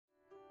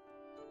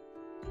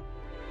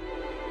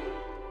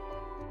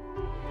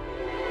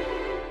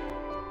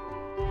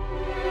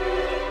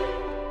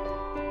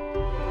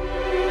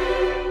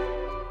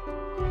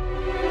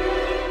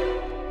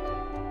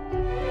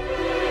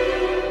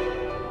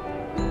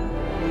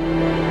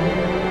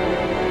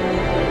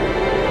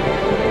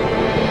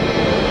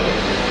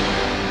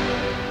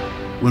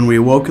When we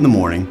awoke in the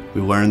morning, we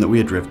learned that we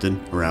had drifted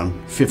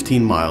around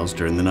 15 miles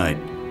during the night,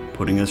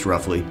 putting us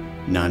roughly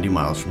 90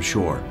 miles from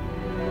shore.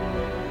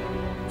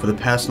 For the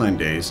past 9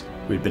 days,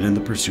 we had been in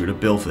the pursuit of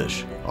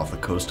billfish off the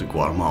coast of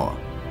Guatemala.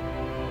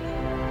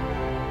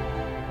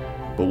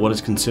 But what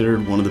is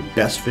considered one of the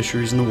best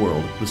fisheries in the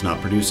world was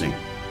not producing,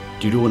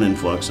 due to an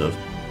influx of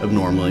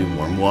abnormally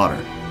warm water.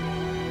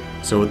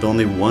 So with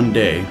only 1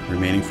 day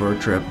remaining for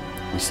our trip,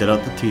 we set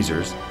out the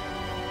teasers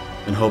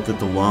and hoped that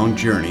the long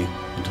journey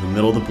into the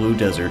middle of the blue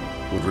desert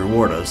would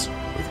reward us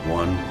with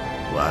one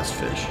last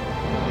fish.